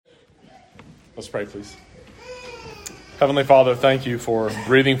Let's pray, please. Heavenly Father, thank you for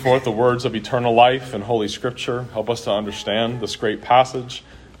breathing forth the words of eternal life and Holy Scripture. Help us to understand this great passage,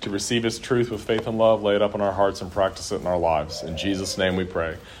 to receive its truth with faith and love, lay it up in our hearts and practice it in our lives. In Jesus' name we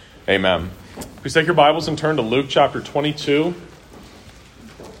pray. Amen. Please take your Bibles and turn to Luke chapter 22.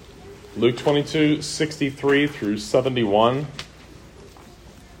 Luke 22, 63 through 71.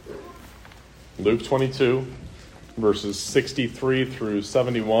 Luke 22, verses 63 through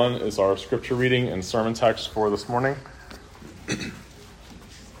 71 is our scripture reading and sermon text for this morning.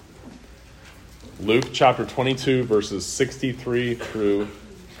 Luke chapter 22, verses 63 through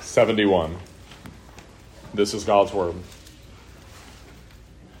 71. This is God's word.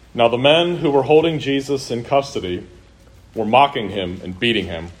 Now the men who were holding Jesus in custody were mocking him and beating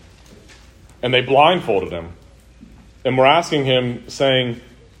him. And they blindfolded him and were asking him, saying,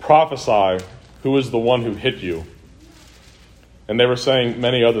 "Prophesy, who is the one who hit you?" And they were saying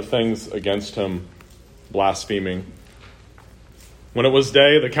many other things against him, blaspheming. When it was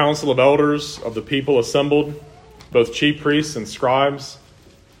day, the council of elders of the people assembled, both chief priests and scribes,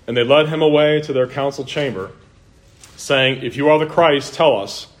 and they led him away to their council chamber, saying, "If you are the Christ, tell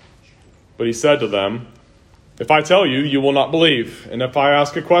us." But he said to them, "If I tell you, you will not believe, and if I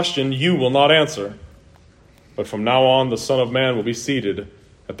ask a question, you will not answer. But from now on, the Son of Man will be seated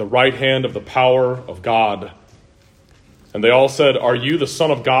at the right hand of the power of God." And they all said, "Are you the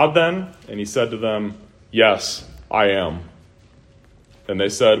Son of God then?" And he said to them, "Yes, I am." And they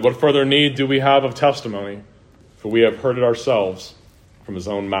said, "What further need do we have of testimony? For we have heard it ourselves from his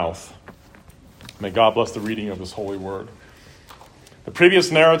own mouth." May God bless the reading of his holy word. The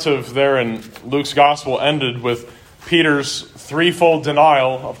previous narrative there in Luke's gospel ended with Peter's threefold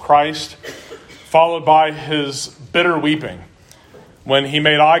denial of Christ, followed by his bitter weeping when he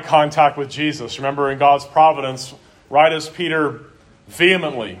made eye contact with Jesus. Remember, in God's providence, right as Peter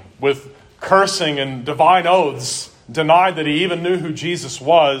vehemently, with cursing and divine oaths, denied that he even knew who Jesus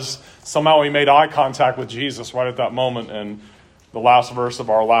was, somehow he made eye contact with Jesus right at that moment. And the last verse of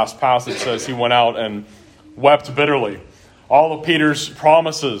our last passage says he went out and wept bitterly. All of Peter's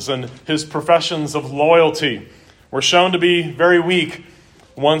promises and his professions of loyalty were shown to be very weak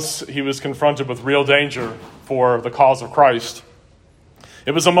once he was confronted with real danger for the cause of Christ.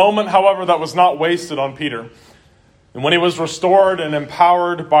 It was a moment, however, that was not wasted on Peter. And when he was restored and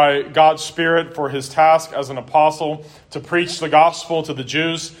empowered by God's Spirit for his task as an apostle to preach the gospel to the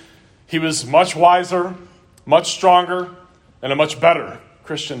Jews, he was much wiser, much stronger, and a much better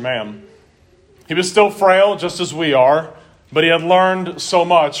Christian man. He was still frail, just as we are, but he had learned so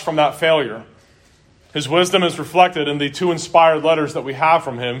much from that failure. His wisdom is reflected in the two inspired letters that we have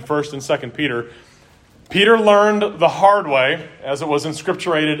from him, 1st and 2nd Peter. Peter learned the hard way, as it was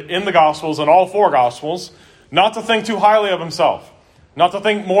inscripturated in the Gospels and all four Gospels, not to think too highly of himself, not to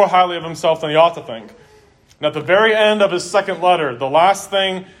think more highly of himself than he ought to think. And at the very end of his second letter, the last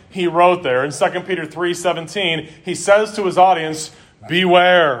thing he wrote there in 2 Peter 3:17, he says to his audience,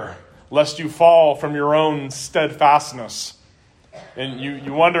 "Beware, lest you fall from your own steadfastness." And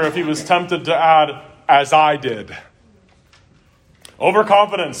you wonder if he was tempted to add, "as I did."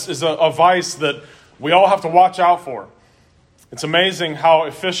 Overconfidence is a vice that we all have to watch out for. It's amazing how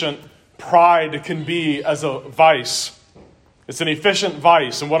efficient pride can be as a vice. It's an efficient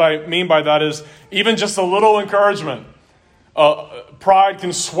vice. And what I mean by that is even just a little encouragement. Pride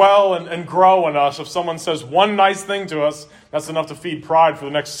can swell and grow in us. If someone says one nice thing to us, that's enough to feed pride for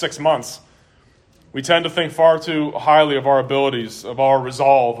the next 6 months. We tend to think far too highly of our abilities, of our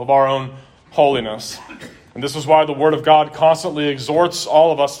resolve, of our own holiness. And this is why the Word of God constantly exhorts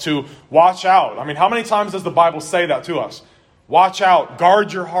all of us to watch out. I mean, how many times does the Bible say that to us? Watch out,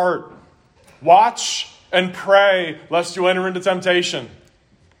 guard your heart. Watch and pray lest you enter into temptation.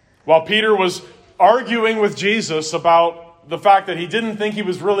 While Peter was arguing with Jesus about the fact that he didn't think he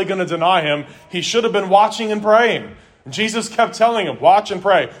was really going to deny him, he should have been watching and praying. And Jesus kept telling him, watch and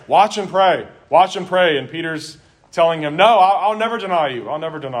pray, watch and pray, watch and pray. And Peter's telling him, no, I'll never deny you. I'll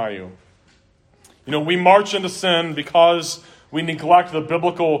never deny you. You know, we march into sin because we neglect the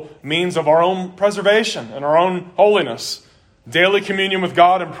biblical means of our own preservation and our own holiness. Daily communion with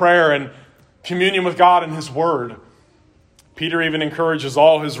God in prayer and communion with God in His Word. Peter even encourages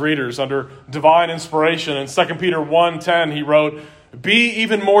all his readers under divine inspiration. In 2 Peter 1:10, he wrote, "Be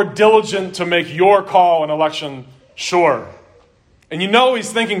even more diligent to make your call and election sure." And you know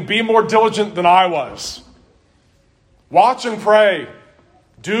he's thinking, be more diligent than I was. Watch and pray.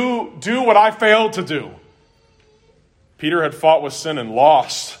 Do what I failed to do. Peter had fought with sin and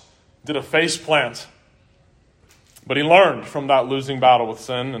lost, did a face plant. But he learned from that losing battle with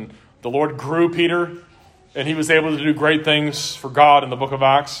sin, and the Lord grew Peter, and he was able to do great things for God in the book of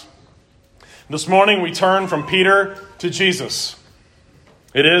Acts. This morning we turn from Peter to Jesus.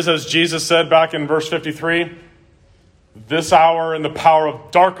 It is, as Jesus said back in verse 53, "This hour and the power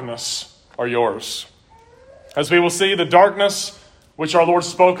of darkness are yours." As we will see, the darkness which our Lord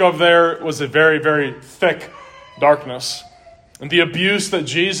spoke of there was a very, very thick darkness. And the abuse that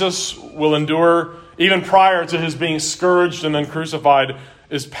Jesus will endure even prior to his being scourged and then crucified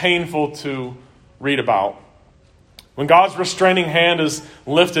is painful to read about. When God's restraining hand is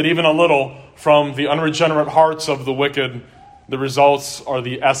lifted even a little from the unregenerate hearts of the wicked, the results are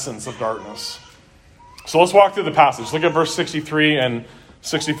the essence of darkness. So let's walk through the passage. Look at verse 63 and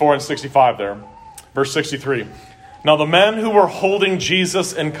 64 and 65 there. Verse 63. "Now the men who were holding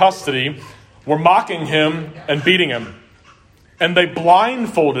Jesus in custody were mocking him and beating him. And they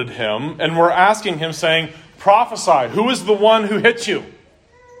blindfolded him and were asking him, saying, 'Prophesy, who is the one who hit you?'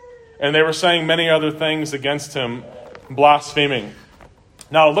 And they were saying many other things against him, blaspheming."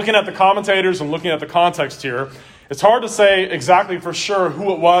 Now, looking at the commentators and looking at the context here, it's hard to say exactly for sure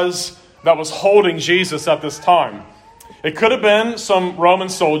who it was that was holding Jesus at this time. It could have been some Roman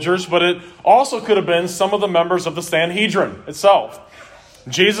soldiers, but it also could have been some of the members of the Sanhedrin itself.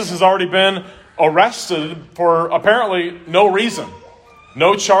 Jesus has already been arrested for apparently no reason.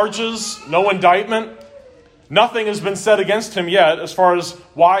 No charges, no indictment. Nothing has been said against him yet as far as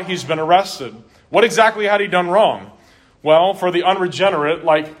why he's been arrested. What exactly had he done wrong? Well, for the unregenerate,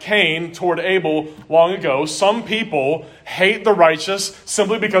 like Cain toward Abel long ago, some people hate the righteous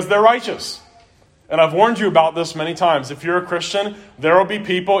simply because they're righteous. And I've warned you about this many times. If you're a Christian, there will be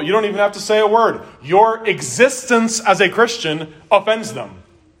people, you don't even have to say a word. Your existence as a Christian offends them.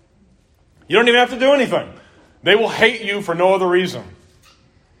 You don't even have to do anything. They will hate you for no other reason.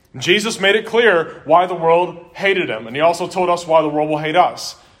 Jesus made it clear why the world hated him. And he also told us why the world will hate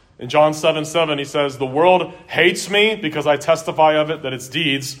us. In John 7:7, he says, "The world hates me because I testify of it that its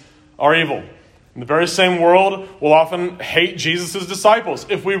deeds are evil." And the very same world will often hate Jesus' disciples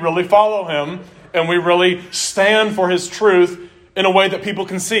if we really follow him and we really stand for his truth in a way that people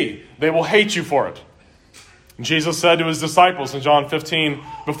can see. They will hate you for it. And Jesus said to his disciples in John 15,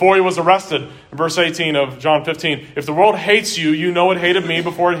 before he was arrested, in verse 18 of John 15, "If the world hates you, you know it hated me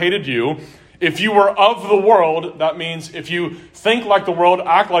before it hated you. If you were of the world," that means if you think like the world,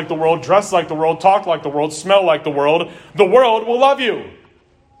 act like the world, dress like the world, talk like the world, smell like the world will love you.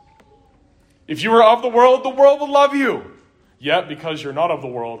 If you were of the world will love you. Yet, because you're not of the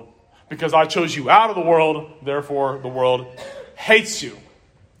world, because I chose you out of the world, therefore the world hates you.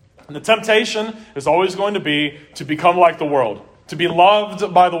 And the temptation is always going to be to become like the world, to be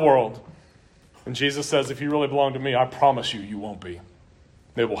loved by the world. And Jesus says, if you really belong to me, I promise you, you won't be.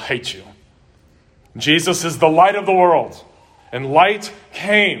 They will hate you. Jesus is the light of the world, and light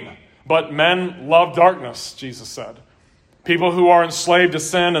came, but men love darkness, Jesus said. People who are enslaved to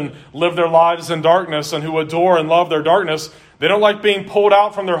sin and live their lives in darkness and who adore and love their darkness, they don't like being pulled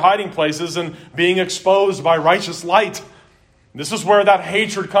out from their hiding places and being exposed by righteous light. This is where that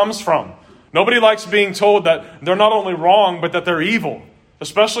hatred comes from. Nobody likes being told that they're not only wrong, but that they're evil,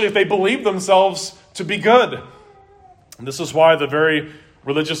 especially if they believe themselves to be good. And this is why the very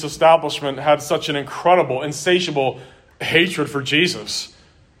religious establishment had such an incredible, insatiable hatred for Jesus.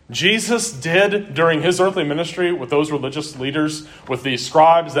 Jesus did, during his earthly ministry with those religious leaders, with the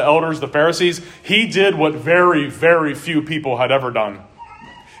scribes, the elders, the Pharisees, he did what very, very few people had ever done.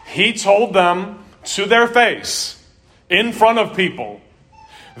 He told them to their face, in front of people,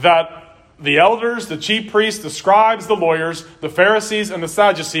 that the elders, the chief priests, the scribes, the lawyers, the Pharisees, and the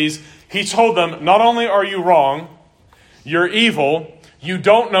Sadducees, he told them, not only are you wrong, you're evil, you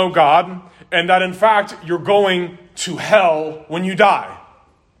don't know God, and that in fact, you're going to hell when you die.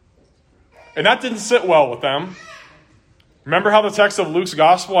 And that didn't sit well with them. Remember how the text of Luke's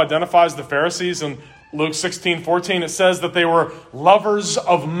gospel identifies the Pharisees in Luke 16:14? It says that they were lovers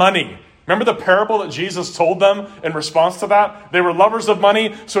of money. Remember the parable that Jesus told them in response to that? They were lovers of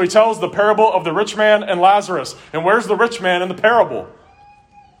money, so he tells the parable of the rich man and Lazarus. And where's the rich man in the parable?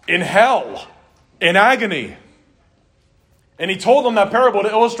 In hell, in agony. And he told them that parable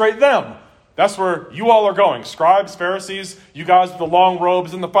to illustrate them. That's where you all are going. Scribes, Pharisees, you guys with the long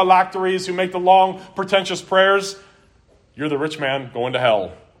robes and the phylacteries who make the long, pretentious prayers. You're the rich man going to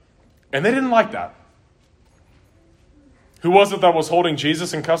hell. And they didn't like that. Who was it that was holding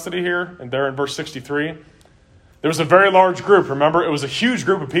Jesus in custody here? And there in verse 63. There was a very large group. Remember, it was a huge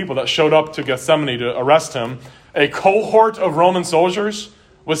group of people that showed up to Gethsemane to arrest him. A cohort of Roman soldiers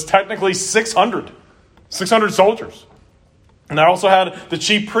was technically 600 soldiers. And I also had the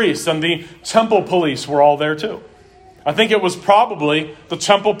chief priests and the temple police were all there too. I think it was probably the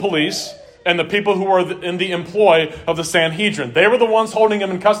temple police and the people who were in the employ of the Sanhedrin. They were the ones holding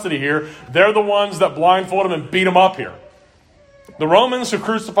him in custody here. They're the ones that blindfold him and beat him up here. The Romans who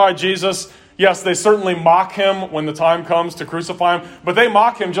crucified Jesus, yes, they certainly mock him when the time comes to crucify him, but they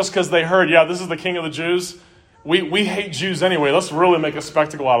mock him just because they heard, yeah, this is the king of the Jews. We hate Jews anyway. Let's really make a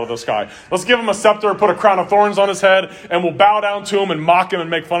spectacle out of this guy. Let's give him a scepter, put a crown of thorns on his head, and we'll bow down to him and mock him and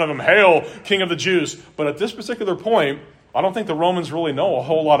make fun of him. Hail, King of the Jews. But at this particular point, I don't think the Romans really know a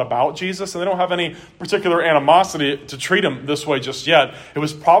whole lot about Jesus, and they don't have any particular animosity to treat him this way just yet. It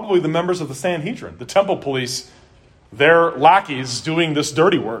was probably the members of the Sanhedrin, the temple police, their lackeys doing this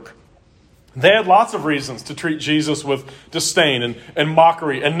dirty work. They had lots of reasons to treat Jesus with disdain and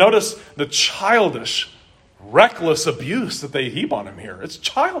mockery. And notice the childish, reckless abuse that they heap on him here. It's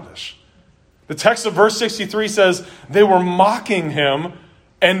childish. The text of verse 63 says they were mocking him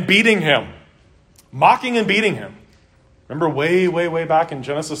and beating him. Mocking and beating him. Remember way back in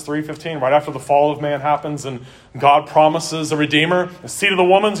Genesis 3:15, right after the fall of man happens and God promises a redeemer, the seed of the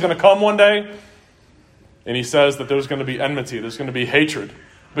woman's going to come one day. And he says that there's going to be enmity, there's going to be hatred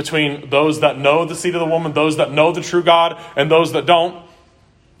between those that know the seed of the woman, those that know the true God, and those that don't.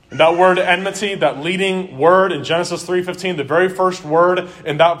 And that word enmity, that leading word in Genesis 3:15, the very first word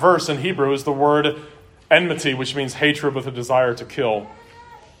in that verse in Hebrew is the word enmity, which means hatred with a desire to kill.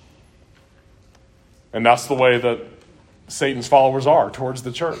 And that's the way that Satan's followers are towards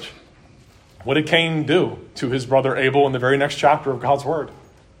the church. What did Cain do to his brother Abel in the very next chapter of God's word?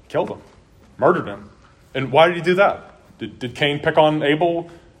 Killed him, murdered him. And why did he do that? Did Cain pick on Abel?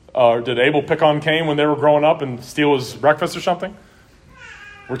 Did Abel pick on Cain when they were growing up and steal his breakfast or something?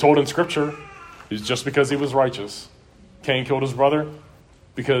 We're told in Scripture, it's just because he was righteous. Cain killed his brother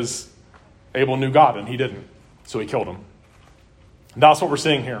because Abel knew God and he didn't. So he killed him. And that's what we're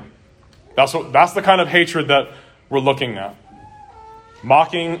seeing here. That's the kind of hatred that we're looking at.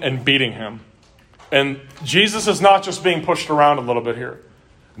 Mocking and beating him. And Jesus is not just being pushed around a little bit here.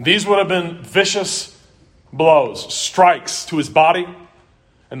 These would have been vicious blows, strikes to his body.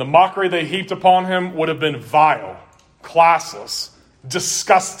 And the mockery they heaped upon him would have been vile, classless,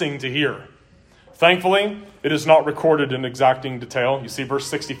 disgusting to hear. Thankfully, it is not recorded in exacting detail. You see verse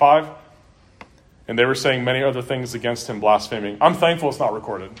 65? And they were saying many other things against him, blaspheming. I'm thankful it's not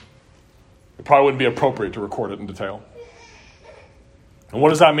recorded. It probably wouldn't be appropriate to record it in detail. And what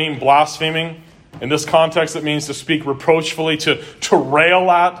does that mean, blaspheming? In this context, it means to speak reproachfully, to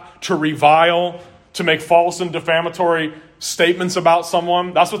rail at, to revile, to make false and defamatory statements about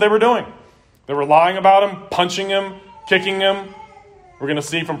someone. That's what they were doing. They were lying about him, punching him, kicking him. We're going to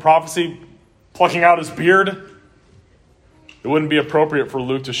see from prophecy, plucking out his beard. It wouldn't be appropriate for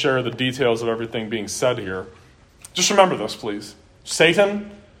Luke to share the details of everything being said here. Just remember this, please.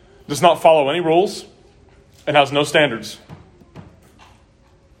 Satan does not follow any rules and has no standards.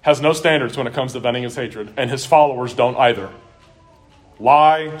 Has no standards when it comes to venting his hatred. And his followers don't either.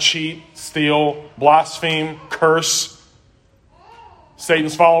 Lie, cheat, steal, blaspheme, curse.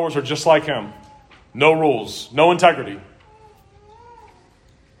 Satan's followers are just like him. No rules, no integrity.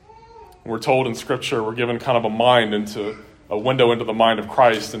 We're told in Scripture, we're given kind of a window into the mind of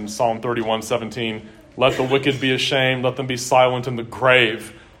Christ in Psalm 31:17. Let the wicked be ashamed, let them be silent in the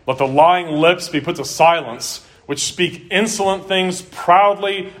grave. Let the lying lips be put to silence, which speak insolent things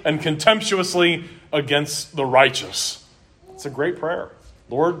proudly and contemptuously against the righteous. It's a great prayer.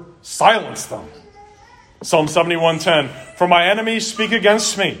 Lord, silence them. Psalm 71:10. For my enemies speak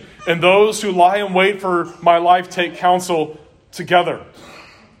against me, and those who lie in wait for my life take counsel together.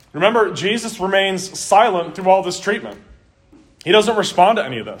 Remember, Jesus remains silent through all this treatment. He doesn't respond to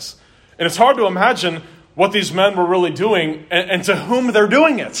any of this. And it's hard to imagine what these men were really doing and to whom they're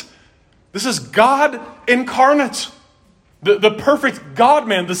doing it. This is God incarnate. The perfect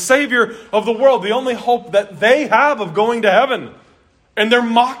God-man, the Savior of the world, the only hope that they have of going to heaven. And they're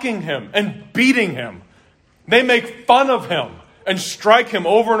mocking him and beating him. They make fun of him and strike him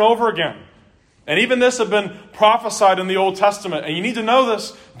over and over again. And even this had been prophesied in the Old Testament. And you need to know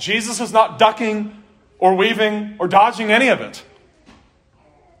this. Jesus is not ducking or weaving or dodging any of it.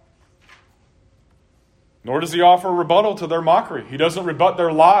 Nor does he offer rebuttal to their mockery. He doesn't rebut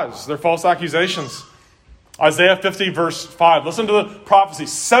their lies, their false accusations. Isaiah 50 verse 5. Listen to the prophecy.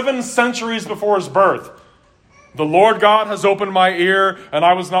 7 centuries before his birth. The Lord God has opened my ear, and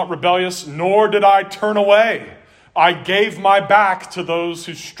I was not rebellious, nor did I turn away. I gave my back to those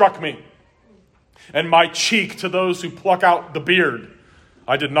who struck me, and my cheek to those who pluck out the beard.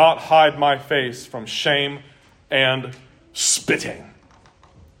 I did not hide my face from shame and spitting.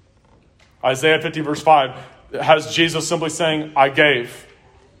 Isaiah 50 verse 5 has Jesus simply saying, I gave.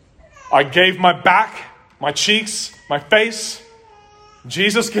 I gave my back, my cheeks, my face.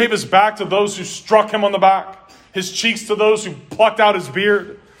 Jesus gave his back to those who struck him on the back, his cheeks to those who plucked out his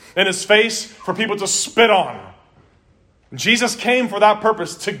beard, and his face for people to spit on. Jesus came for that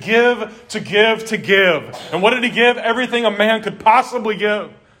purpose, to give, to give, to give. And what did he give? Everything a man could possibly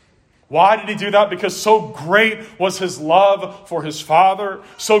give. Why did he do that? Because so great was his love for his Father.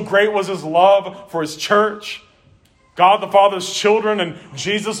 So great was his love for his church. God the Father's children and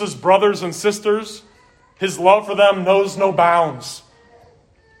Jesus' brothers and sisters. His love for them knows no bounds.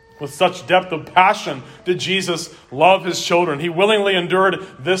 With such depth of passion did Jesus love his children. He willingly endured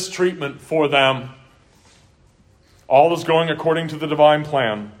this treatment for them. All is going according to the divine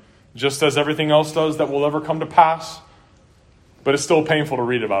plan, just as everything else does that will ever come to pass. But it's still painful to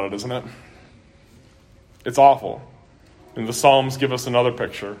read about it, isn't it? It's awful. And the Psalms give us another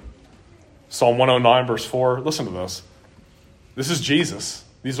picture. Psalm 109, verse 4. Listen to this. This is Jesus.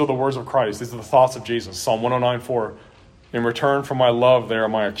 These are the words of Christ. These are the thoughts of Jesus. Psalm 109, 4. In return for my love, they are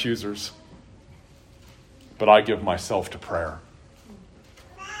my accusers. But I give myself to prayer.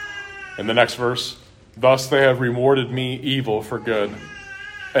 In the next verse. Thus they have rewarded me evil for good,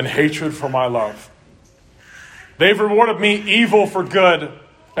 and hatred for my love. They've rewarded me evil for good,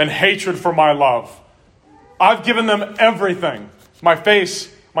 and hatred for my love. I've given them everything. My face,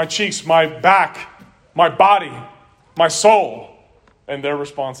 my cheeks, my back, my body, my soul. And their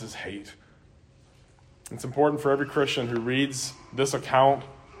response is hate. It's important for every Christian who reads this account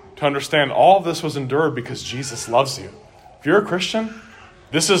to understand all of this was endured because Jesus loves you. If you're a Christian,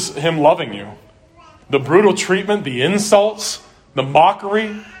 this is him loving you. The brutal treatment, the insults, the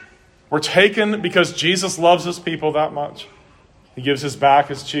mockery were taken because Jesus loves his people that much. He gives his back,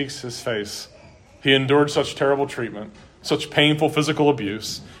 his cheeks, his face. He endured such terrible treatment, such painful physical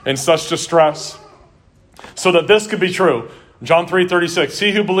abuse, and such distress, so that this could be true. John 3:36,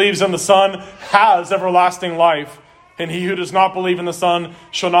 he who believes in the Son has everlasting life, and he who does not believe in the Son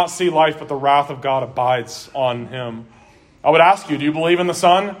shall not see life, but the wrath of God abides on him. I would ask you, do you believe in the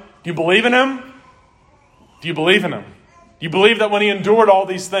Son? Do you believe in him? Do you believe in him? Do you believe that when he endured all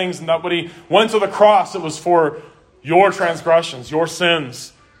these things and that when he went to the cross, it was for your transgressions, your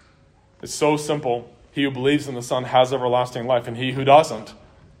sins? It's so simple. He who believes in the Son has everlasting life, and he who doesn't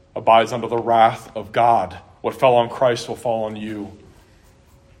abides under the wrath of God. What fell on Christ will fall on you.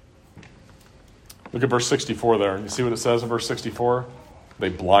 Look at verse 64 there. You see what it says in verse 64? They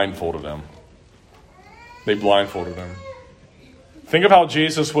blindfolded him. They blindfolded him. Think of how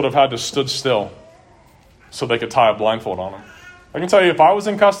Jesus would have had to stood still so they could tie a blindfold on him. I can tell you, if I was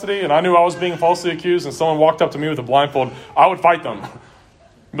in custody and I knew I was being falsely accused and someone walked up to me with a blindfold, I would fight them. I'd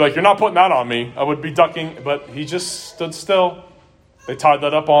be like, you're not putting that on me. I would be ducking, but he just stood still. They tied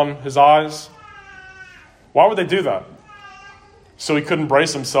that up on his eyes. Why would they do that? So he couldn't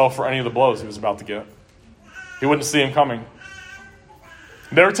brace himself for any of the blows he was about to get. He wouldn't see him coming.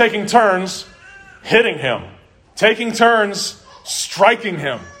 They were taking turns hitting him, taking turns striking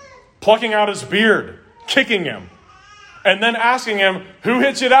him, plucking out his beard, kicking him, and then asking him, who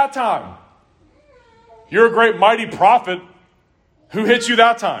hit you that time? You're a great mighty prophet. Who hit you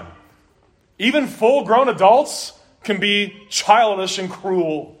that time? Even full-grown adults can be childish and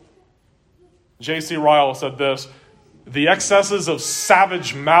cruel. J.C. Ryle said this, the excesses of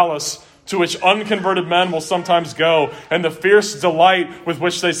savage malice to which unconverted men will sometimes go, and the fierce delight with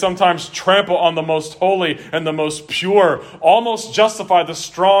which they sometimes trample on the most holy and the most pure, almost justify the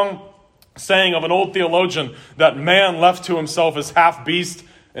strong saying of an old theologian that man left to himself is half beast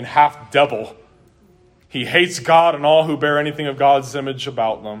and half devil. He hates God and all who bear anything of God's image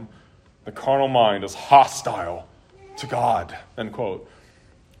about them. The carnal mind is hostile to God. End quote.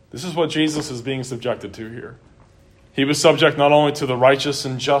 This is what Jesus is being subjected to here. He was subject not only to the righteous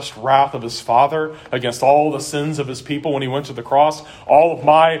and just wrath of his Father against all the sins of his people when he went to the cross, all of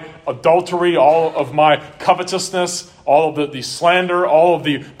my adultery, all of my covetousness, all of the slander, all of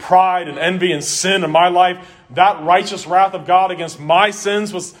the pride and envy and sin in my life, that righteous wrath of God against my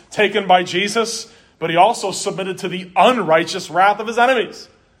sins was taken by Jesus, but he also submitted to the unrighteous wrath of his enemies,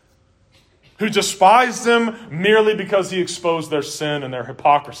 who despised him merely because he exposed their sin and their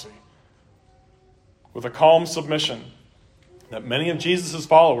hypocrisy. With a calm submission that many of Jesus'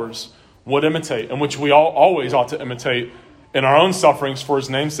 followers would imitate, and which we all always ought to imitate in our own sufferings for his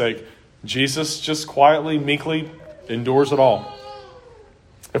name's sake, Jesus just quietly, meekly endures it all.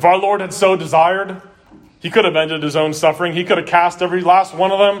 If our Lord had so desired, he could have ended his own suffering. He could have cast every last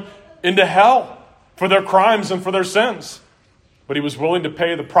one of them into hell for their crimes and for their sins. But he was willing to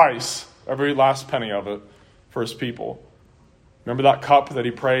pay the price, every last penny of it, for his people. Remember that cup that he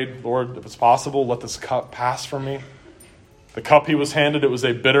prayed, Lord, if it's possible, let this cup pass from me? The cup he was handed, it was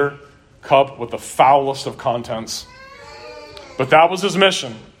a bitter cup with the foulest of contents. But that was his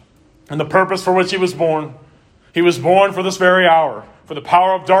mission and the purpose for which he was born. He was born for this very hour, for the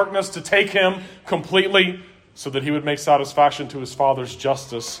power of darkness to take him completely so that he would make satisfaction to his Father's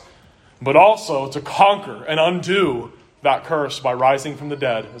justice, but also to conquer and undo that curse by rising from the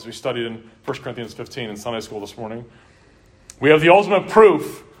dead, as we studied in 1 Corinthians 15 in Sunday school this morning. We have the ultimate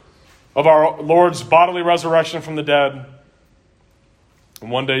proof of our Lord's bodily resurrection from the dead.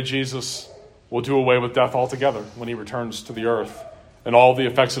 And one day Jesus will do away with death altogether when he returns to the earth, and all the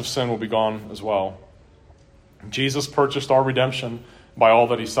effects of sin will be gone as well. Jesus purchased our redemption by all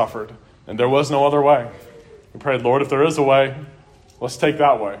that he suffered, and there was no other way. We prayed, Lord, if there is a way, let's take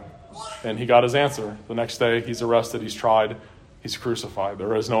that way. And he got his answer. The next day, he's arrested, he's tried, he's crucified.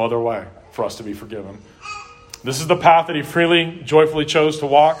 There is no other way for us to be forgiven. This is the path that he freely, joyfully chose to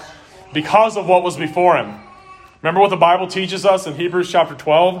walk because of what was before him. Remember what the Bible teaches us in Hebrews chapter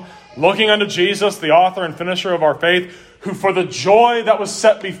 12? Looking unto Jesus, the author and finisher of our faith, who for the joy that was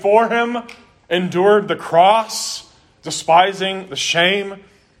set before him endured the cross, despising the shame.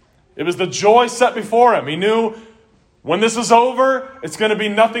 It was the joy set before him. He knew when this is over, it's going to be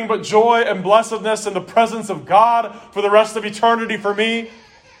nothing but joy and blessedness in the presence of God for the rest of eternity for me.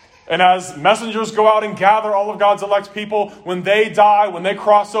 And as messengers go out and gather all of God's elect people, when they die, when they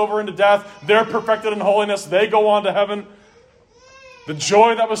cross over into death, they're perfected in holiness, they go on to heaven. The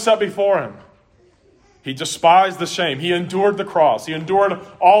joy that was set before him. He despised the shame. He endured the cross. He endured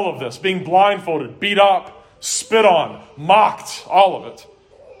all of this, being blindfolded, beat up, spit on, mocked, all of it.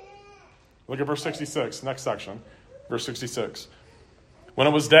 Look at verse 66, next section. Verse 66. When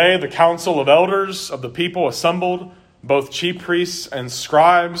it was day, the council of elders of the people assembled, both chief priests and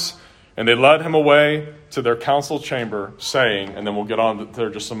scribes, and they led him away to their council chamber, saying, and then we'll get on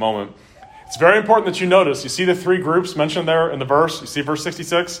there just a moment. It's very important that you notice, you see the three groups mentioned there in the verse. You see verse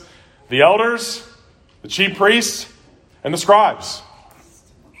 66? The elders, the chief priests, and the scribes.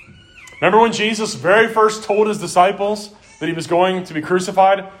 Remember when Jesus very first told his disciples that he was going to be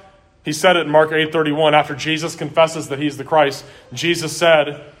crucified? He said it in Mark 8:31, after Jesus confesses that he's the Christ. Jesus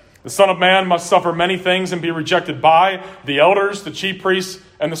said, the Son of Man must suffer many things and be rejected by the elders, the chief priests,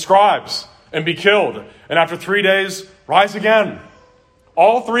 and the scribes, and be killed. And after 3 days, rise again.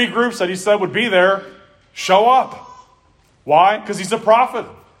 All three groups that he said would be there show up. Why? Because he's a prophet.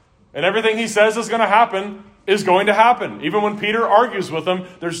 And everything he says is going to happen is going to happen. Even when Peter argues with him,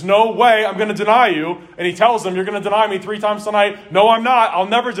 there's no way I'm going to deny you. And he tells them, you're going to deny me 3 times tonight. No, I'm not. I'll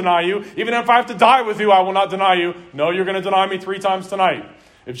never deny you. Even if I have to die with you, I will not deny you. No, you're going to deny me 3 times tonight.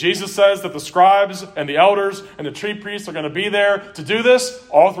 If Jesus says that the scribes and the elders and the chief priests are going to be there to do this,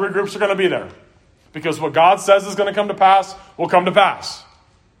 all three groups are going to be there. Because what God says is going to come to pass will come to pass.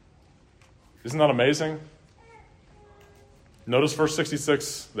 Isn't that amazing? Notice verse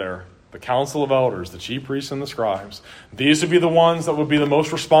 66 there. The council of elders, the chief priests and the scribes. These would be the ones that would be the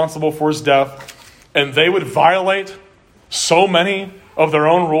most responsible for his death. And they would violate so many of their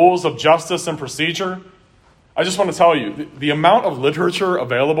own rules of justice and procedure. I just want to tell you, the amount of literature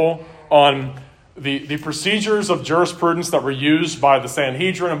available on the procedures of jurisprudence that were used by the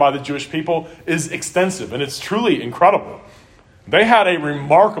Sanhedrin and by the Jewish people is extensive, and it's truly incredible. They had a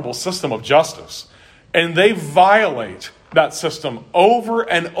remarkable system of justice, and they violate that system over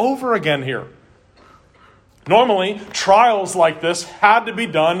and over again here. Normally, trials like this had to be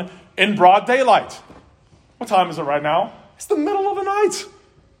done in broad daylight. What time is it right now? It's the middle of the night.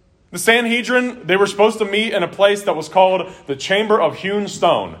 The Sanhedrin, they were supposed to meet in a place that was called the Chamber of Hewn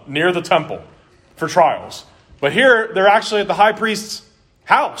Stone, near the temple, for trials. But here, they're actually at the high priest's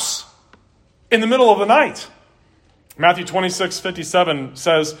house, in the middle of the night. Matthew 26:57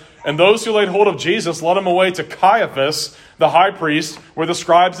 says, and those who laid hold of Jesus led him away to Caiaphas, the high priest, where the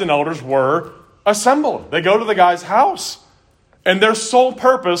scribes and elders were assembled. They go to the guy's house. And their sole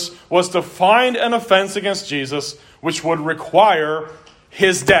purpose was to find an offense against Jesus, which would require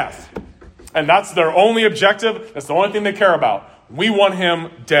his death. And that's their only objective. That's the only thing they care about. We want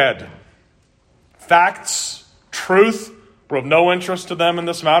him dead. Facts, truth were of no interest to them in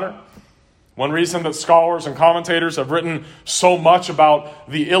this matter. One reason that scholars and commentators have written so much about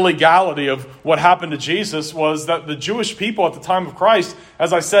the illegality of what happened to Jesus was that the Jewish people at the time of Christ,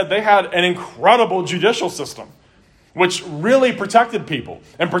 as I said, they had an incredible judicial system, which really protected people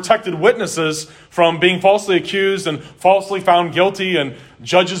and protected witnesses from being falsely accused and falsely found guilty and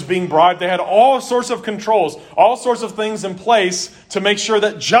judges being bribed. They had all sorts of controls, all sorts of things in place to make sure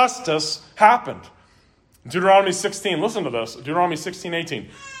that justice happened. Deuteronomy 16, listen to this. Deuteronomy 16:18.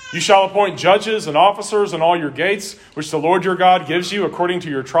 You shall appoint judges and officers in all your gates, which the Lord your God gives you according to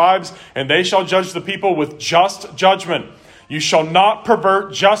your tribes, and they shall judge the people with just judgment. You shall not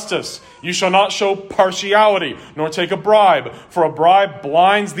pervert justice. You shall not show partiality, nor take a bribe, for a bribe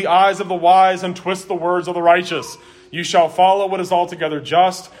blinds the eyes of the wise and twists the words of the righteous. You shall follow what is altogether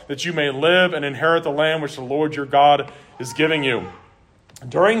just, that you may live and inherit the land which the Lord your God is giving you.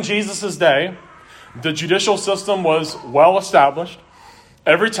 During Jesus' day, the judicial system was well established.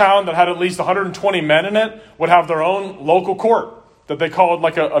 Every town that had at least 120 men in it would have their own local court that they called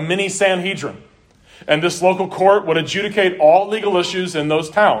like a mini Sanhedrin. And this local court would adjudicate all legal issues in those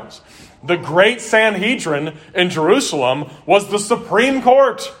towns. The great Sanhedrin in Jerusalem was the Supreme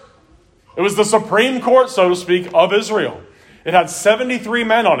Court. It was the Supreme Court, so to speak, of Israel. It had 73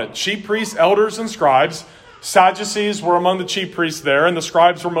 men on it, chief priests, elders, and scribes. Sadducees were among the chief priests there, and the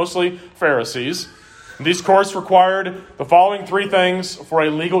scribes were mostly Pharisees. And these courts required the following three things for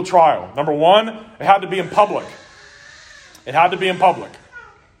a legal trial. Number one, it had to be in public. It had to be in public.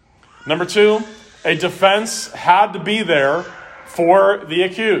 Number two, a defense had to be there for the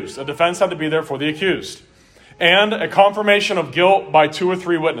accused. A defense had to be there for the accused. And a confirmation of guilt by 2 or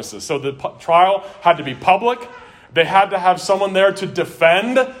 3 witnesses. So the trial had to be public. They had to have someone there to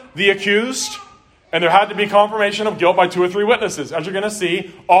defend the accused. And there had to be confirmation of guilt by 2 or 3 witnesses. As you're going to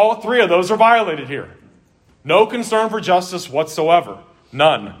see, all 3 of those are violated here. No concern for justice whatsoever.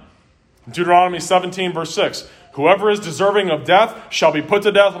 None. Deuteronomy 17, verse 6. Whoever is deserving of death shall be put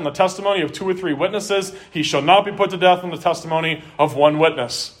to death on the testimony of 2 or 3 witnesses. He shall not be put to death on the testimony of 1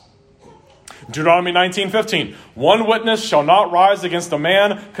 witness. Deuteronomy 19:15. One witness shall not rise against a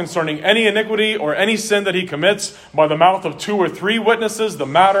man concerning any iniquity or any sin that he commits. By the mouth of 2 or 3 witnesses, the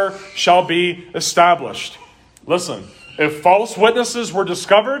matter shall be established. Listen, if false witnesses were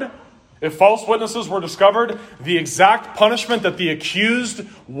discovered, the exact punishment that the accused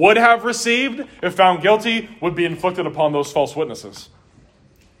would have received, if found guilty, would be inflicted upon those false witnesses.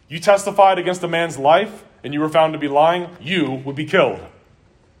 You testified against a man's life, and you were found to be lying, you would be killed.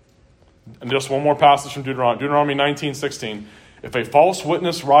 And just one more passage from Deuteronomy 19:16. If a false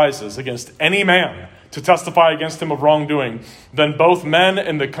witness rises against any man to testify against him of wrongdoing, then both men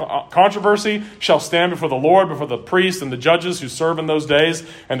in the controversy shall stand before the Lord, before the priests and the judges who serve in those days,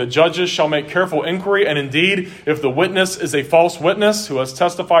 and the judges shall make careful inquiry. And indeed, if the witness is a false witness who has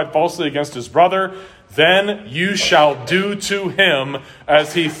testified falsely against his brother, then you shall do to him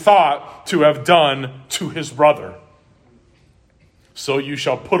as he thought to have done to his brother. So you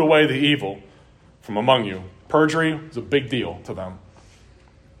shall put away the evil from among you. Perjury is a big deal to them.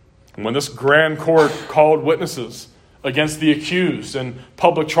 And when this grand court called witnesses against the accused in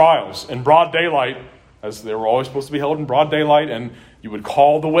public trials in broad daylight, as they were always supposed to be held in broad daylight, and you would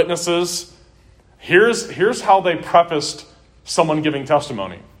call the witnesses, here's how they prefaced someone giving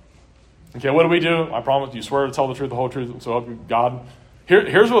testimony. Okay, what do? I promise you swear to tell the truth, the whole truth, so help you God.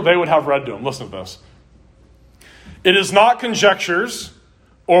 Here's what they would have read to him. Listen to this. It is not conjectures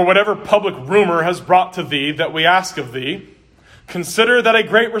or whatever public rumor has brought to thee that we ask of thee. Consider that a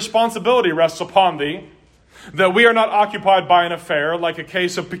great responsibility rests upon thee, that we are not occupied by an affair like a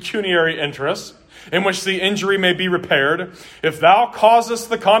case of pecuniary interest, in which the injury may be repaired. If thou causest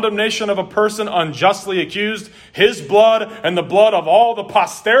the condemnation of a person unjustly accused, his blood and the blood of all the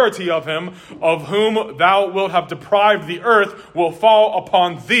posterity of him, of whom thou wilt have deprived the earth, will fall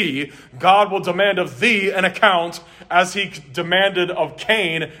upon thee. God will demand of thee an account, as he demanded of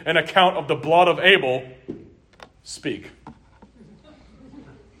Cain an account of the blood of Abel. Speak.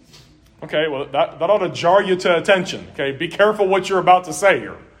 Okay, well, that ought to jar you to attention. Okay, be careful what you're about to say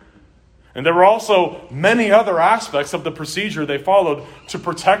here. And there were also many other aspects of the procedure they followed to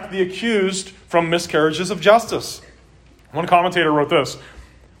protect the accused from miscarriages of justice. One commentator wrote this: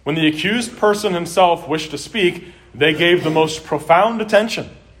 when the accused person himself wished to speak, they gave the most profound attention.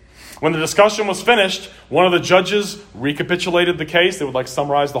 When the discussion was finished, one of the judges recapitulated the case. They would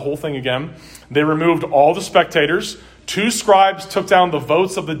summarize the whole thing again. They removed all the spectators. 2 scribes took down the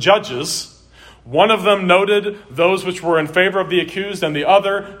votes of the judges. One of them noted those which were in favor of the accused, and the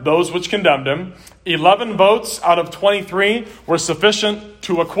other those which condemned him. 11 votes out of 23 were sufficient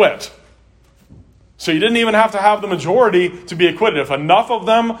to acquit. So you didn't even have to have the majority to be acquitted. If enough of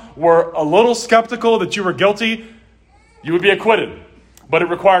them were a little skeptical that you were guilty, you would be acquitted. But it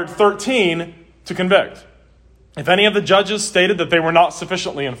required 13 to convict. If any of the judges stated that they were not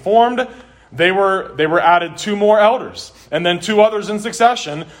sufficiently informed, they were added 2 more elders, and then 2 others in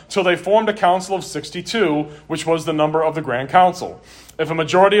succession, till they formed a council of 62, which was the number of the Grand Council. If a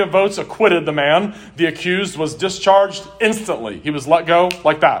majority of votes acquitted the man, the accused was discharged instantly. He was let go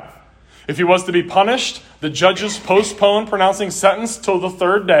like that. If he was to be punished, the judges postponed pronouncing sentence till the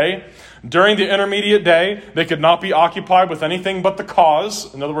 3rd day. During the intermediate day, they could not be occupied with anything but the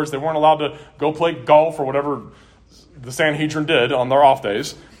cause. In other words, they weren't allowed to go play golf or whatever the Sanhedrin did on their off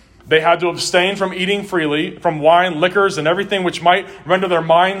days. They had to abstain from eating freely, from wine, liquors, and everything which might render their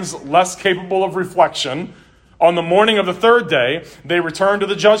minds less capable of reflection. On the morning of the third day, they returned to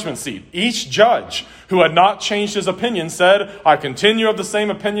the judgment seat. Each judge who had not changed his opinion said, I continue of the same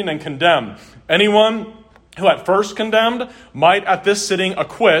opinion, and condemned. Anyone who at first condemned might at this sitting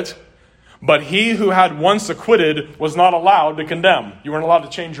acquit, but he who had once acquitted was not allowed to condemn. You weren't allowed to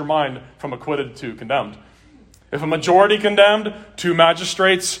change your mind from acquitted to condemned. If a majority condemned, 2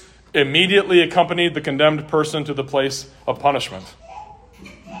 magistrates immediately accompanied the condemned person to the place of punishment.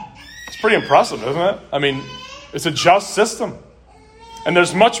 It's pretty impressive, isn't it? I mean, it's a just system. And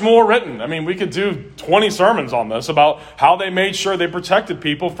there's much more written. I mean, we could do 20 sermons on this about how they made sure they protected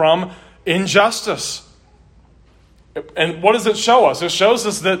people from injustice. And what does it show us? It shows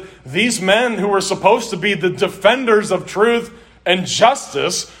us that these men who were supposed to be the defenders of truth and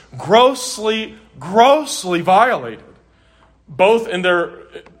justice grossly violated both in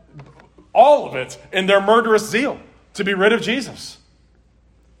all of it in their murderous zeal to be rid of Jesus.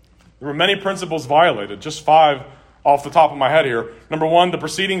 There were many principles violated, just 5 off the top of my head here. Number 1, the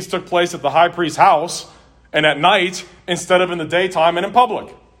proceedings took place at the high priest's house and at night instead of in the daytime and in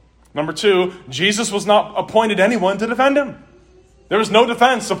public. Number 2, Jesus was not appointed anyone to defend him. There was no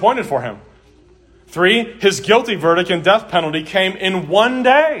defense appointed for him. 3, his guilty verdict and death penalty came in one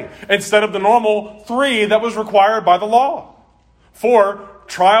day instead of the normal 3 that was required by the law. 4,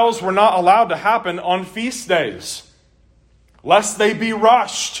 trials were not allowed to happen on feast days, lest they be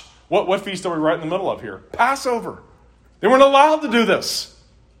rushed. What feast are we right in the middle of here? Passover. They weren't allowed to do this.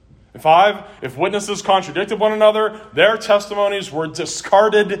 And 5, if witnesses contradicted one another, their testimonies were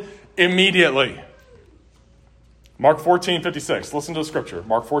discarded immediately. Mark 14:56. Listen to the scripture.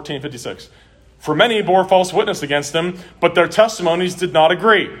 Mark 14:56. For many bore false witness against him, but their testimonies did not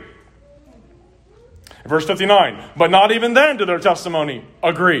agree. Verse 59. But not even then did their testimony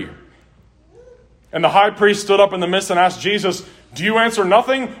agree. And the high priest stood up in the midst and asked Jesus, do you answer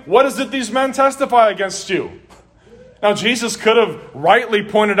nothing? What is it these men testify against you? Now Jesus could have rightly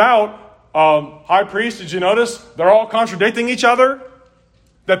pointed out, high priest, did you notice? They're all contradicting each other?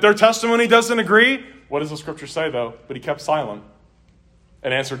 That their testimony doesn't agree? What does the scripture say though? But he kept silent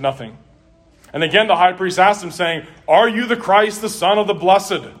and answered nothing. And again the high priest asked him saying, are you the Christ, the Son of the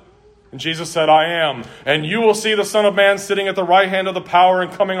Blessed? And Jesus said, I am. And you will see the Son of Man sitting at the right hand of the power and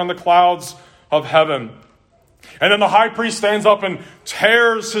coming on the clouds of heaven. And then the high priest stands up and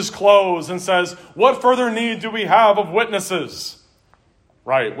tears his clothes and says, what further need do we have of witnesses?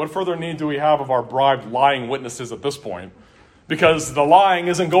 Right, what further need do we have of our bribed lying witnesses at this point? Because the lying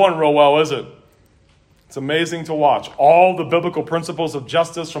isn't going real well, is it? It's amazing to watch. All the biblical principles of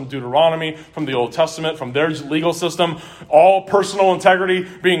justice from Deuteronomy, from the Old Testament, from their legal system, all personal integrity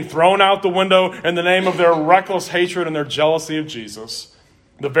being thrown out the window in the name of their reckless hatred and their jealousy of Jesus.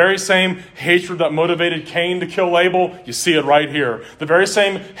 The very same hatred that motivated Cain to kill Abel, you see it right here. The very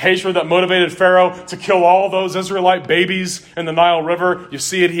same hatred that motivated Pharaoh to kill all those Israelite babies in the Nile River, you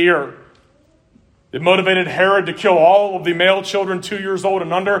see it here. It motivated Herod to kill all of the male children 2 years old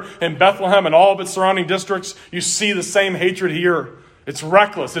and under in Bethlehem and all of its surrounding districts. You see the same hatred here. It's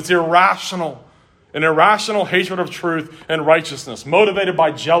reckless. It's irrational. An irrational hatred of truth and righteousness, motivated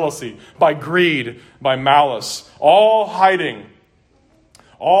by jealousy, by greed, by malice, all hiding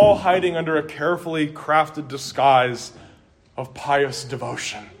under a carefully crafted disguise of pious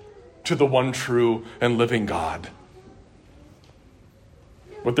devotion to the one true and living God.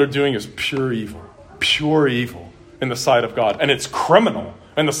 What they're doing is pure evil in the sight of God, and it's criminal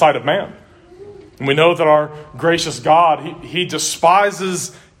in the sight of man. And we know that our gracious God, he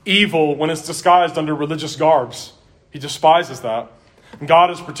despises evil when it's disguised under religious garbs. He despises that. And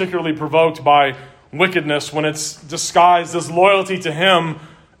God is particularly provoked by wickedness when it's disguised as loyalty to him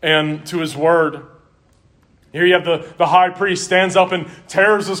and to his word. Here you have the high priest stands up and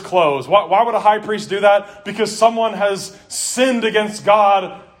tears his clothes. Why would a high priest do that? Because someone has sinned against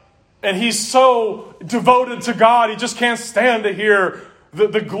God and he's so devoted to God, he just can't stand to hear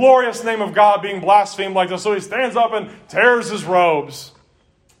the glorious name of God being blasphemed like this. So he stands up and tears his robes.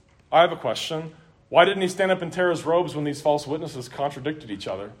 I have a question. Why didn't he stand up and tear his robes when these false witnesses contradicted each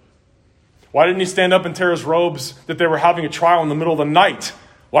other? Why didn't he stand up and tear his robes that they were having a trial in the middle of the night?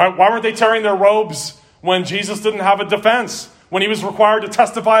 Why weren't they tearing their robes when Jesus didn't have a defense, when he was required to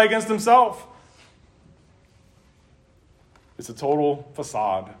testify against himself? It's a total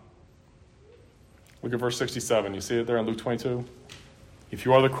facade. Look at verse 67. You see it there in Luke 22? If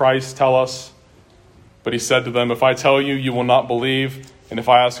you are the Christ, tell us. But he said to them, if I tell you, you will not believe. And if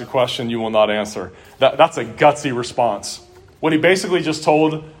I ask a question, you will not answer. That's a gutsy response. What he basically just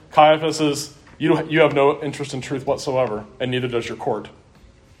told Caiaphas is, you have no interest in truth whatsoever, and neither does your court.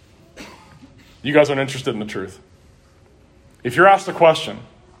 You guys aren't interested in the truth. If you're asked a question,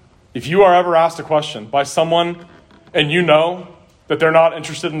 if you are ever asked a question by someone and you know that they're not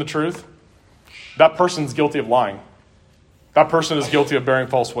interested in the truth, that person's guilty of lying. That person is guilty of bearing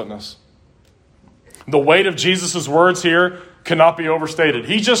false witness. The weight of Jesus' words here cannot be overstated.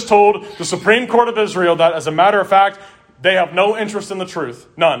 He just told the Supreme Court of Israel that, as a matter of fact, they have no interest in the truth.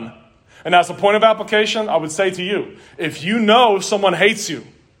 None. And as a point of application, I would say to you, if you know someone hates you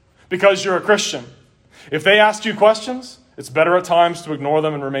because you're a Christian, if they ask you questions, it's better at times to ignore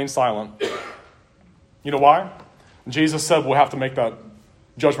them and remain silent. You know why? Jesus said we'll have to make that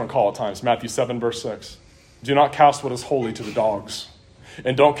judgment call at times. Matthew 7, verse 6. Do not cast what is holy to the dogs,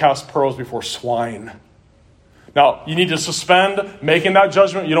 and don't cast pearls before swine. Now, you need to suspend making that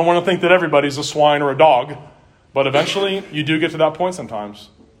judgment. You don't want to think that everybody's a swine or a dog, but eventually you do get to that point sometimes.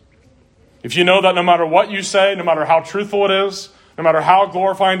 If you know that no matter what you say, no matter how truthful it is, no matter how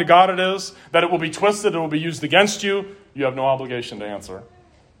glorifying to God it is, that it will be twisted, it will be used against you, you have no obligation to answer.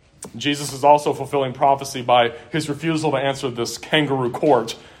 Jesus is also fulfilling prophecy by his refusal to answer this kangaroo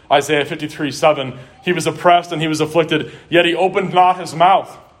court. Isaiah 53:7, he was oppressed and he was afflicted, yet he opened not his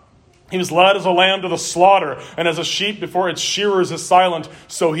mouth. He was led as a lamb to the slaughter, and as a sheep before its shearers is silent,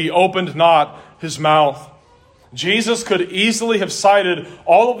 so he opened not his mouth. Jesus could easily have cited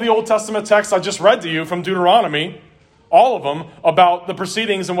all of the Old Testament texts I just read to you from Deuteronomy, all of them, about the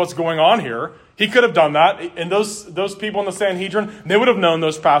proceedings and what's going on here. He could have done that. And those people in the Sanhedrin, they would have known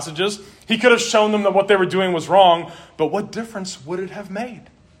those passages. He could have shown them that what they were doing was wrong. But what difference would it have made?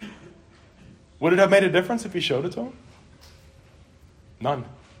 Would it have made a difference if he showed it to them? None.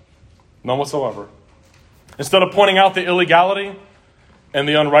 None whatsoever. Instead of pointing out the illegality and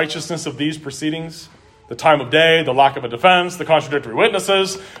the unrighteousness of these proceedings, the time of day, the lack of a defense, the contradictory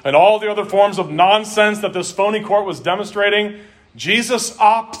witnesses, and all the other forms of nonsense that this phony court was demonstrating, Jesus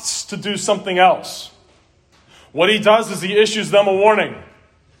opts to do something else. What he does is he issues them a warning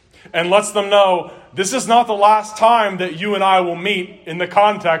and lets them know this is not the last time that you and I will meet in the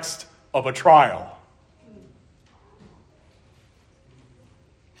context of a trial.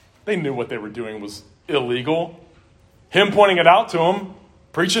 They knew what they were doing was illegal. Him pointing it out to them,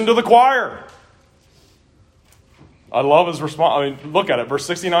 preaching to the choir. I love his response. I mean, look at it. Verse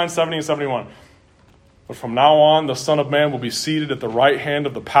 69, 70, and 71. But from now on, the Son of Man will be seated at the right hand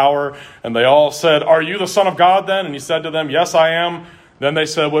of the power. And they all said, are you the Son of God then? And he said to them, yes, I am. Then they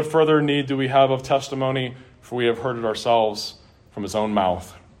said, what further need do we have of testimony? For we have heard it ourselves from his own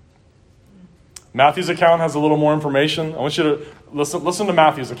mouth. Matthew's account has a little more information. I want you to listen to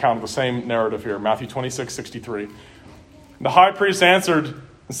Matthew's account of the same narrative here. Matthew 26:63. The high priest answered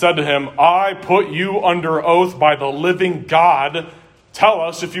and said to him, I put you under oath by the living God. Tell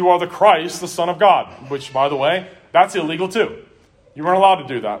us if you are the Christ, the Son of God. Which, by the way, that's illegal too. You weren't allowed to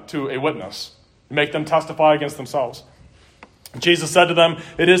do that to a witness. Make them testify against themselves. Jesus said to them,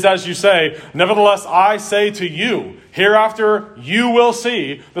 it is as you say. Nevertheless, I say to you, hereafter you will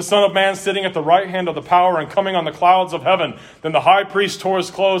see the Son of Man sitting at the right hand of the power and coming on the clouds of heaven. Then the high priest tore his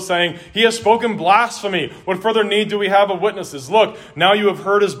clothes, saying, he has spoken blasphemy. What further need do we have of witnesses? Look, now you have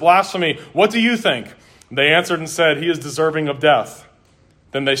heard his blasphemy. What do you think? They answered and said, he is deserving of death.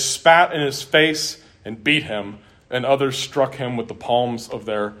 Then they spat in his face and beat him, and others struck him with the palms of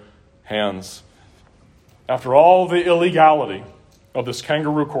their hands. After all the illegality of this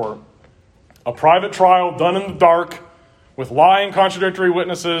kangaroo court, a private trial done in the dark with lying contradictory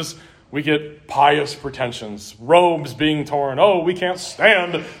witnesses, we get pious pretensions, robes being torn. Oh, we can't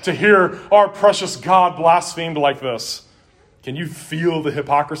stand to hear our precious God blasphemed like this. Can you feel the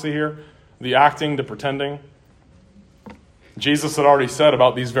hypocrisy here? The acting, the pretending? Jesus had already said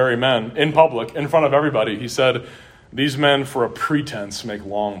about these very men in public, in front of everybody. He said, these men for a pretense make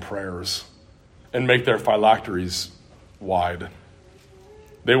long prayers and make their phylacteries wide.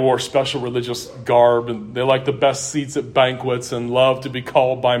 They wore special religious garb, and they liked the best seats at banquets and loved to be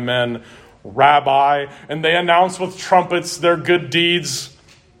called by men rabbi, and they announced with trumpets their good deeds.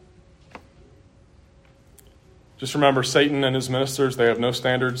 Just remember, Satan and his ministers, they have no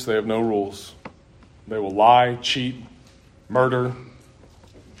standards, they have no rules. They will lie, cheat, murder.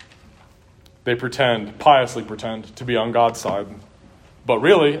 They piously pretend to be on God's side. But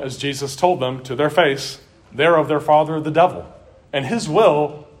really, as Jesus told them to their face, they're of their father, the devil. And his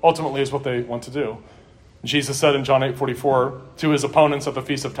will, ultimately, is what they want to do. Jesus said in John 8:44 to his opponents at the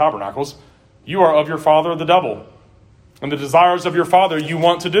Feast of Tabernacles, you are of your father, the devil, and the desires of your father you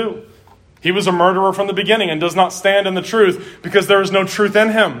want to do. He was a murderer from the beginning and does not stand in the truth because there is no truth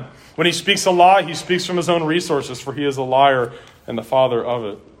in him. When he speaks a lie, he speaks from his own resources, for he is a liar and the father of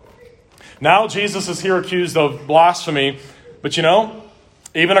it. Now Jesus is here accused of blasphemy. But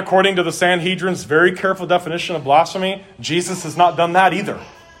even according to the Sanhedrin's very careful definition of blasphemy, Jesus has not done that either.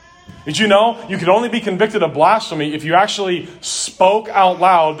 Did you know you could only be convicted of blasphemy if you actually spoke out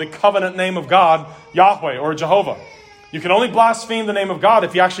loud the covenant name of God, Yahweh or Jehovah? You can only blaspheme the name of God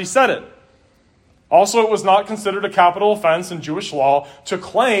if you actually said it. Also, it was not considered a capital offense in Jewish law to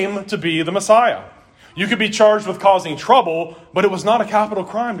claim to be the Messiah. You could be charged with causing trouble, but it was not a capital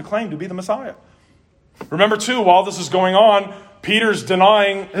crime to claim to be the Messiah. Remember, too, while this is going on, Peter's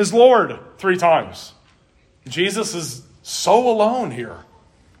denying his Lord 3 times. Jesus is so alone here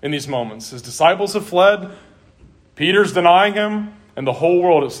in these moments. His disciples have fled. Peter's denying him, and the whole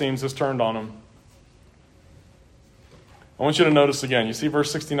world, it seems, has turned on him. I want you to notice again. You see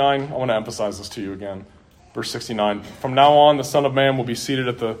verse 69? I want to emphasize this to you again. Verse 69. From now on, the Son of Man will be seated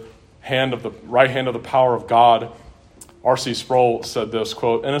at the right hand of the power of God. R.C. Sproul said this,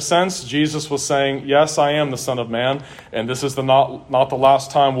 quote, "In a sense, Jesus was saying, yes, I am the Son of Man, and this is not the last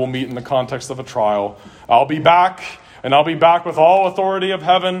time we'll meet in the context of a trial. I'll be back, and I'll be back with all authority of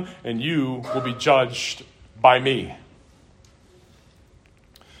heaven, and you will be judged by me."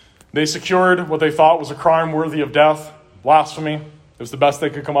 They secured what they thought was a crime worthy of death, blasphemy. It was the best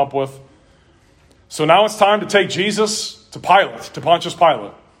they could come up with. So now it's time to take Jesus to Pilate, to Pontius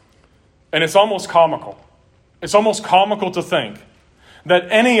Pilate. And it's almost comical. It's almost comical to think that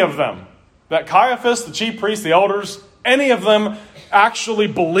any of them, that Caiaphas, the chief priests, the elders, any of them actually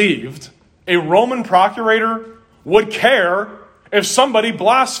believed a Roman procurator would care if somebody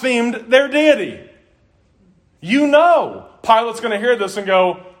blasphemed their deity. Pilate's going to hear this and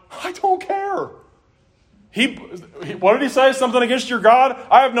go, I don't care. What did he say? Something against your God?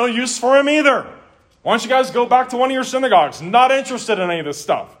 I have no use for him either. Why don't you guys go back to one of your synagogues? Not interested in any of this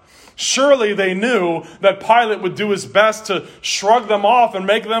stuff. Surely they knew that Pilate would do his best to shrug them off and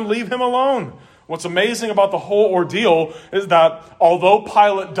make them leave him alone. What's amazing about the whole ordeal is that although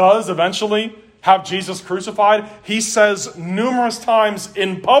Pilate does eventually have Jesus crucified, he says numerous times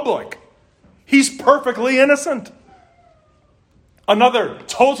in public, he's perfectly innocent. Another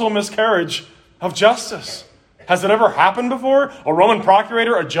total miscarriage of justice. Has it ever happened before? A Roman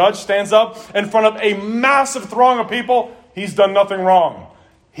procurator, a judge, stands up in front of a massive throng of people. He's done nothing wrong.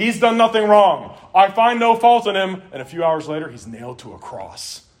 He's done nothing wrong. I find no fault in him. And a few hours later, he's nailed to a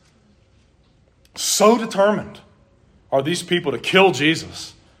cross. So determined are these people to kill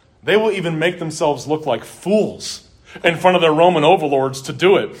Jesus. They will even make themselves look like fools in front of their Roman overlords to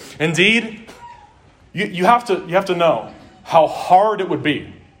do it. Indeed, you have to know how hard it would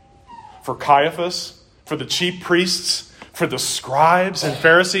be for Caiaphas, for the chief priests, for the scribes and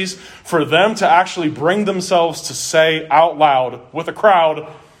Pharisees, for them to actually bring themselves to say out loud with a crowd,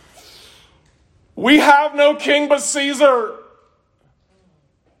 "We have no king but Caesar."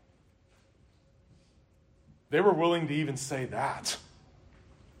 They were willing to even say that.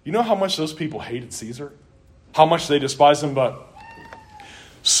 You know how much those people hated Caesar? How much they despised him, but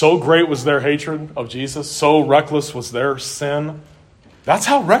so great was their hatred of Jesus, so reckless was their sin. That's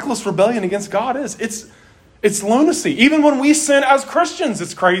how reckless rebellion against God is. It's lunacy. Even when we sin as Christians,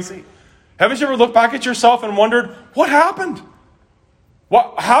 it's crazy. Haven't you ever looked back at yourself and wondered, what happened?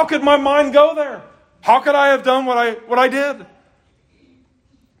 How could my mind go there? How could I have done what I did?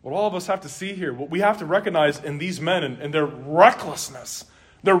 What all of us have to see here, what we have to recognize in these men and their recklessness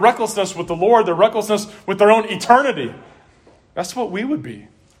with the Lord, their recklessness with their own eternity. That's what we would be,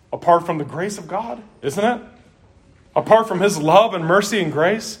 apart from the grace of God, isn't it? Apart from his love and mercy and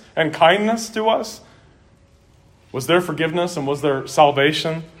grace and kindness to us. Was there forgiveness and was there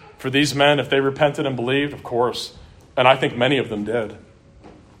salvation for these men if they repented and believed? Of course. And I think many of them did.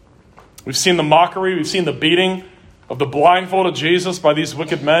 We've seen the mockery, we've seen the beating of the blindfolded Jesus by these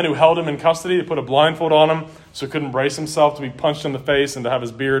wicked men who held him in custody. They put a blindfold on him so he couldn't brace himself, to be punched in the face and to have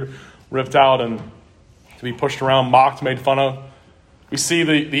his beard ripped out and to be pushed around, mocked, made fun of. We see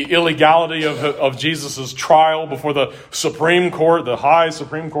the illegality of Jesus' trial before the Supreme Court, the high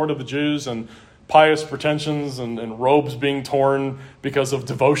Supreme Court of the Jews, and pious pretensions and robes being torn because of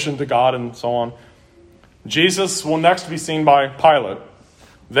devotion to God and so on. Jesus will next be seen by Pilate,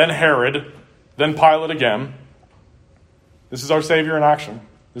 then Herod, then Pilate again. This is our Savior in action.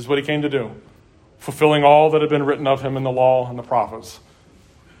 This is what he came to do, fulfilling all that had been written of him in the law and the prophets.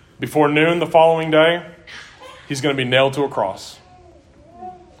 Before noon the following day, he's going to be nailed to a cross.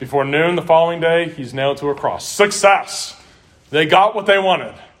 Before noon the following day, he's nailed to a cross. Success! They got what they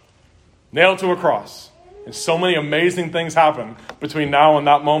wanted. Nailed to a cross. And so many amazing things happen between now and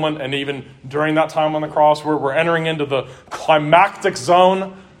that moment, and even during that time on the cross. We're entering into the climactic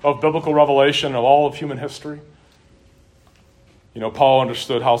zone of biblical revelation of all of human history. Paul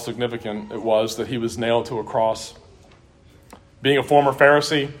understood how significant it was that he was nailed to a cross. Being a former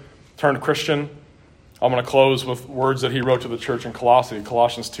Pharisee turned Christian, I'm going to close with words that he wrote to the church in Colossae,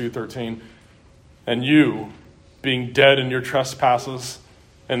 Colossians 2:13. And you, being dead in your trespasses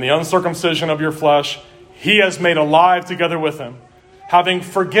and the uncircumcision of your flesh, he has made alive together with him, having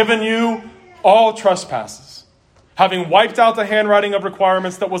forgiven you all trespasses, having wiped out the handwriting of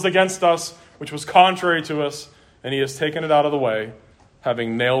requirements that was against us, which was contrary to us, and he has taken it out of the way,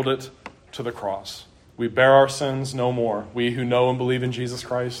 having nailed it to the cross. We bear our sins no more, we who know and believe in Jesus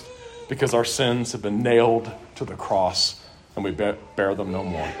Christ, because our sins have been nailed to the cross, and we bear them no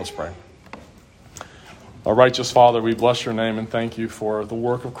more. Let's pray. Our righteous Father, we bless your name and thank you for the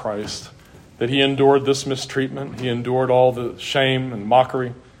work of Christ, that he endured this mistreatment. He endured all the shame and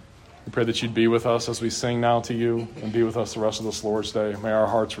mockery. We pray that you'd be with us as we sing now to you and be with us the rest of this Lord's Day. May our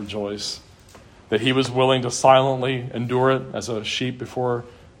hearts rejoice that he was willing to silently endure it as a sheep before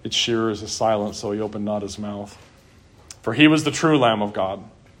its shearers is silent, so he opened not his mouth. For he was the true Lamb of God,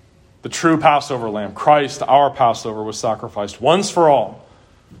 the true Passover Lamb. Christ, our Passover, was sacrificed once for all,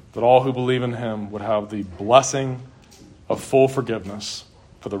 that all who believe in him would have the blessing of full forgiveness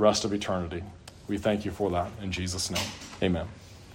for the rest of eternity. We thank you for that in Jesus' name. Amen.